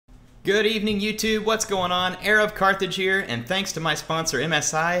Good evening, YouTube. What's going on? HeirofCarthage here, and thanks to my sponsor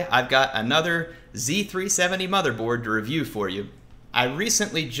MSI, I've got another Z370 motherboard to review for you. I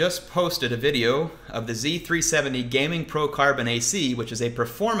recently just posted a video of the Z370 Gaming Pro Carbon AC, which is a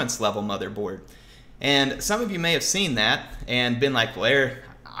performance level motherboard. And some of you may have seen that and been like, well, Air,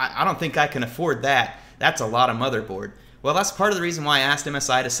 I don't think I can afford that. That's a lot of motherboard. Well, that's part of the reason why I asked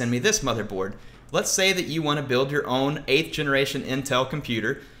MSI to send me this motherboard. Let's say that you want to build your own 8th generation Intel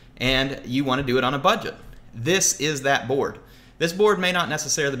computer and you want to do it on a budget. This is that board. This board may not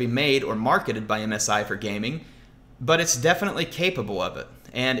necessarily be made or marketed by MSI for gaming, but it's definitely capable of it,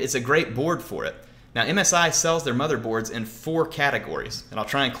 and it's a great board for it. Now, MSI sells their motherboards in 4 categories, and I'll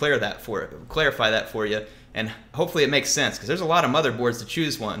try and clarify that for you, and hopefully it makes sense, because there's a lot of motherboards to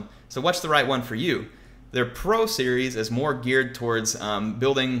choose one, so what's the right one for you? Their Pro series is more geared towards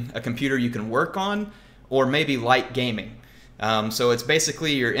building a computer you can work on, or maybe light gaming. So it's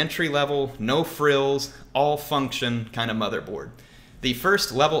basically your entry-level, no frills, all-function kind of motherboard. The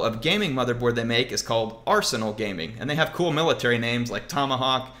first level of gaming motherboard they make is called Arsenal Gaming, and they have cool military names like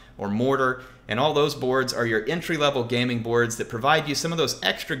Tomahawk or Mortar, and all those boards are your entry-level gaming boards that provide you some of those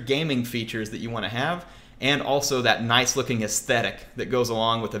extra gaming features that you want to have, and also that nice-looking aesthetic that goes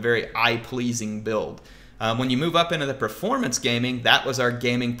along with a very eye-pleasing build. When you move up into the performance gaming, that was our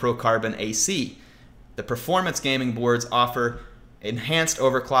Gaming Pro Carbon AC. The performance gaming boards offer enhanced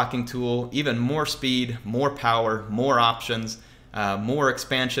overclocking tool, even more speed, more power, more options, more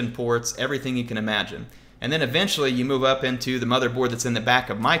expansion ports, everything you can imagine. And then eventually you move up into the motherboard that's in the back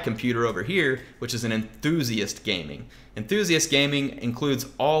of my computer over here, which is an enthusiast gaming. Enthusiast gaming includes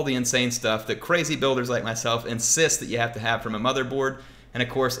all the insane stuff that crazy builders like myself insist that you have to have from a motherboard, and of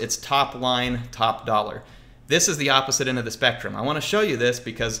course it's top line, top dollar. This is the opposite end of the spectrum. I want to show you this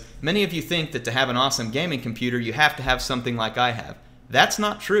because many of you think that to have an awesome gaming computer you have to have something like I have. That's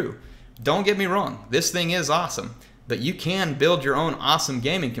not true. Don't get me wrong, this thing is awesome, but you can build your own awesome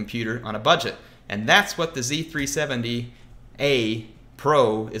gaming computer on a budget, and that's what the Z370A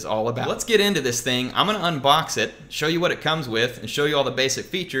Pro is all about. Let's get into this thing. I'm going to unbox it, show you what it comes with, and show you all the basic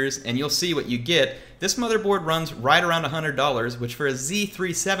features, and you'll see what you get. This motherboard runs right around $100, which for a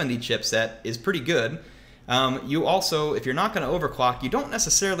Z370 chipset is pretty good. You also, if you're not going to overclock, you don't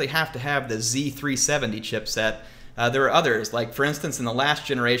necessarily have to have the Z370 chipset. There are others, like for instance in the last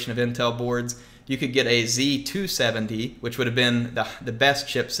generation of Intel boards, you could get a Z270, which would have been the best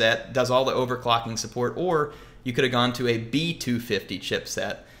chipset, does all the overclocking support, or you could have gone to a B250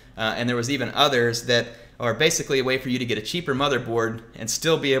 chipset. And there was even others that are basically a way for you to get a cheaper motherboard and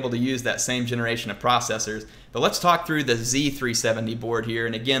still be able to use that same generation of processors. But let's talk through the Z370 board here.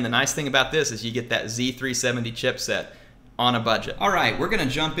 And again, the nice thing about this is you get that Z370 chipset on a budget. All right, we're going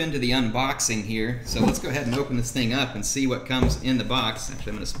to jump into the unboxing here. So let's go ahead and open this thing up and see what comes in the box.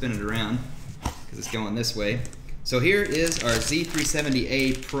 Actually, I'm going to spin it around because it's going this way. So here is our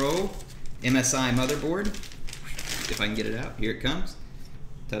Z370A Pro MSI motherboard. If I can get it out, here it comes.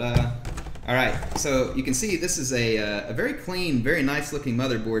 Ta-da! All right, so you can see this is a very clean, very nice looking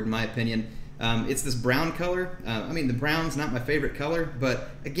motherboard in my opinion. It's this brown color. I mean, the brown's not my favorite color, but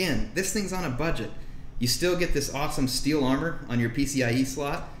again, this thing's on a budget. You still get this awesome steel armor on your PCIe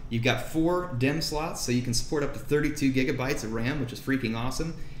slot. You've got 4 DIMM slots, so you can support up to 32 gigabytes of RAM, which is freaking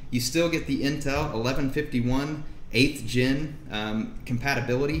awesome. You still get the Intel 1151 8th gen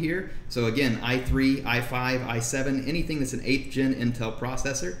compatibility here. So again, i3, i5, i7, anything that's an 8th gen Intel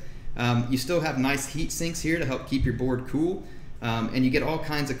processor. You still have nice heat sinks here to help keep your board cool. And you get all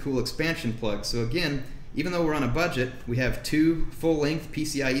kinds of cool expansion plugs. So again, even though we're on a budget, we have 2 full-length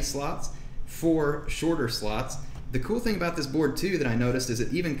PCIe slots, 4 shorter slots. The cool thing about this board too that I noticed is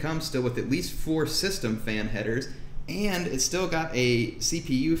it even comes still with at least 4 system fan headers, and it's still got a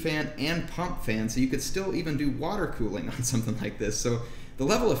CPU fan and pump fan, so you could still even do water cooling on something like this. So the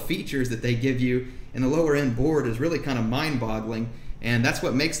level of features that they give you in the lower end board is really kind of mind-boggling, and that's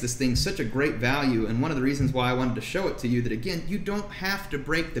what makes this thing such a great value, and one of the reasons why I wanted to show it to you, that again, you don't have to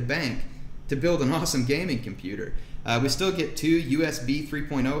break the bank to build an awesome gaming computer. We still get 2 USB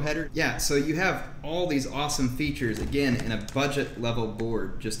 3.0 headers. Yeah, so you have all these awesome features, again, in a budget level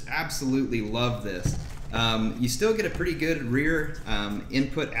board. Just absolutely love this. You still get a pretty good rear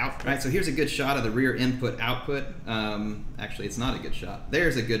input out. Right, so here's a good shot of the rear input output. Actually, it's not a good shot.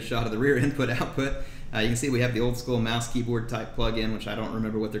 There's a good shot of the rear input output. You can see we have the old school mouse keyboard type plug-in, which I don't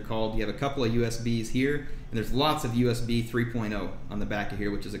remember what they're called. You have a couple of USBs here, and there's lots of USB 3.0 on the back of here,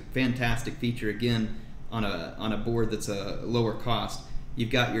 which is a fantastic feature, again, on a board that's a lower cost. You've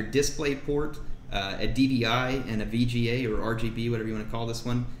got your display port, a DVI and a VGA or RGB, whatever you want to call this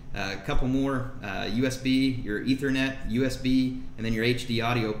one. a couple more USB, your Ethernet, USB, and then your HD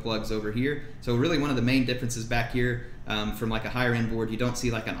audio plugs over here. So really one of the main differences back here from like a higher end board, you don't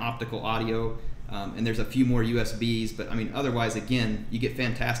see like an optical audio, and there's a few more USBs, but I mean otherwise again you get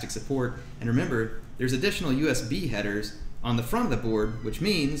fantastic support. And remember, there's additional USB headers on the front of the board, which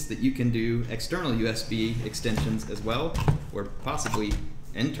means that you can do external USB extensions as well, or possibly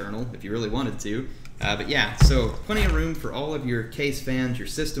internal if you really wanted to. But yeah, so plenty of room for all of your case fans, your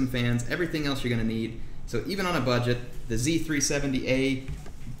system fans, everything else you're going to need. So even on a budget, the Z370A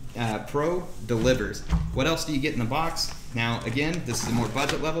Pro delivers. What else do you get in the box? Now again, this is a more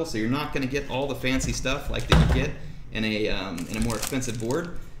budget level, so you're not going to get all the fancy stuff like that you get in a more expensive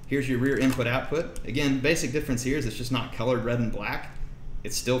board. Here's your rear input-output. Again, basic difference here is it's just not colored red and black.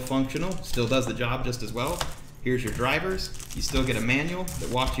 It's still functional, still does the job just as well. Here's your drivers. You still get a manual that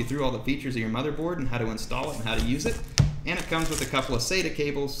walks you through all the features of your motherboard and how to install it and how to use it. And it comes with a couple of SATA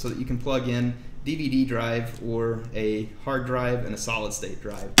cables so that you can plug in DVD drive or a hard drive and a solid state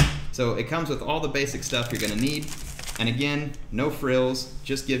drive. So it comes with all the basic stuff you're going to need. And again, no frills,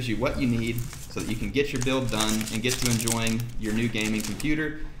 just gives you what you need so that you can get your build done and get to enjoying your new gaming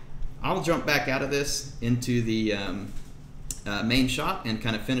computer. I'll jump back out of this into the main shop and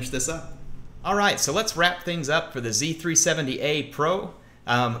kind of finish this up. All right, so let's wrap things up for the Z370A Pro.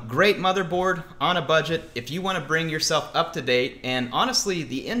 Great motherboard on a budget if you want to bring yourself up to date, and honestly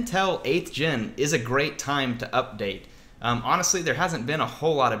the Intel 8th gen is a great time to update. Honestly, there hasn't been a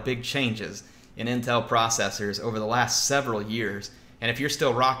whole lot of big changes in Intel processors over the last several years, and if you're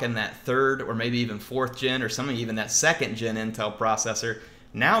still rocking that 3rd or maybe even 4th gen or some even that 2nd gen Intel processor,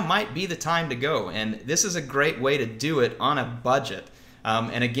 now might be the time to go, and this is a great way to do it on a budget.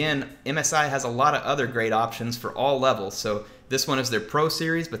 And again, MSI has a lot of other great options for all levels. So this one is their Pro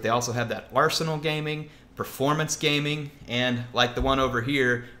Series, but they also have that Arsenal gaming, performance gaming, and like the one over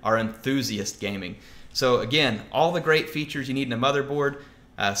here, our enthusiast gaming. So again, all the great features you need in a motherboard,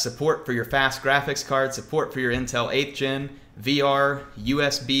 support for your fast graphics card, support for your Intel 8th gen, VR,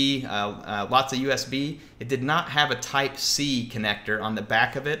 USB, lots of USB. It did not have a Type-C connector on the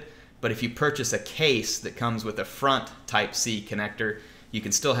back of it, but if you purchase a case that comes with a front Type-C connector, you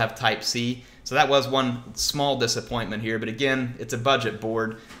can still have Type-C. So that was one small disappointment here, but again, it's a budget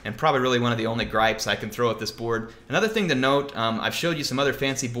board and probably really one of the only gripes I can throw at this board. Another thing to note, I've showed you some other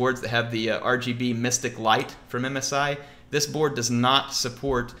fancy boards that have the RGB Mystic Light from MSI. This board does not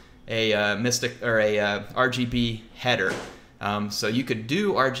support a Mystic or a RGB header. So you could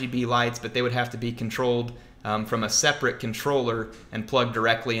do RGB lights, but they would have to be controlled from a separate controller and plugged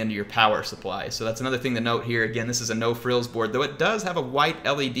directly into your power supply. So that's another thing to note here. Again, this is a no frills board, though it does have a white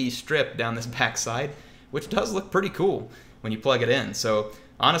LED strip down this back side, which does look pretty cool when you plug it in. So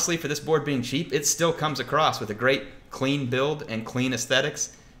honestly, for this board being cheap, it still comes across with a great clean build and clean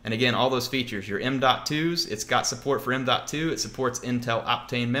aesthetics. And again, all those features, your M.2s, it's got support for M.2, it supports Intel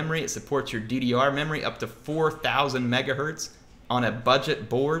Optane memory, it supports your DDR memory up to 4,000 megahertz on a budget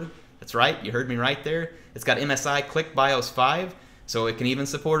board. That's right, you heard me right there. It's got MSI Click BIOS 5, so it can even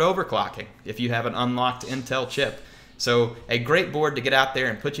support overclocking if you have an unlocked Intel chip. So a great board to get out there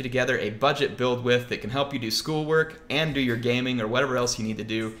and put you together a budget build with that can help you do schoolwork and do your gaming or whatever else you need to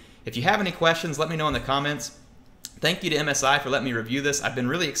do. If you have any questions, let me know in the comments. Thank you to MSI for letting me review this. I've been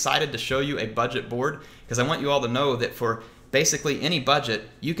really excited to show you a budget board because I want you all to know that for basically any budget,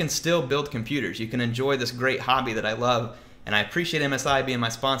 you can still build computers. You can enjoy this great hobby that I love, and I appreciate MSI being my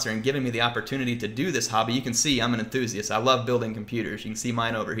sponsor and giving me the opportunity to do this hobby. You can see I'm an enthusiast. I love building computers. You can see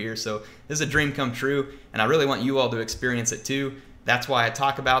mine over here. So this is a dream come true, and I really want you all to experience it too. That's why I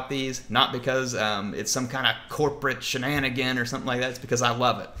talk about these, not because it's some kind of corporate shenanigan or something like that. It's because I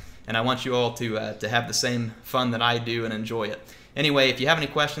love it. And I want you all to have the same fun that I do and enjoy it. Anyway, if you have any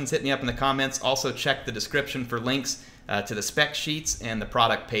questions, hit me up in the comments. Also check the description for links to the spec sheets and the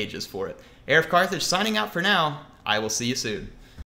product pages for it. HeirofCarthage signing out for now. I will see you soon.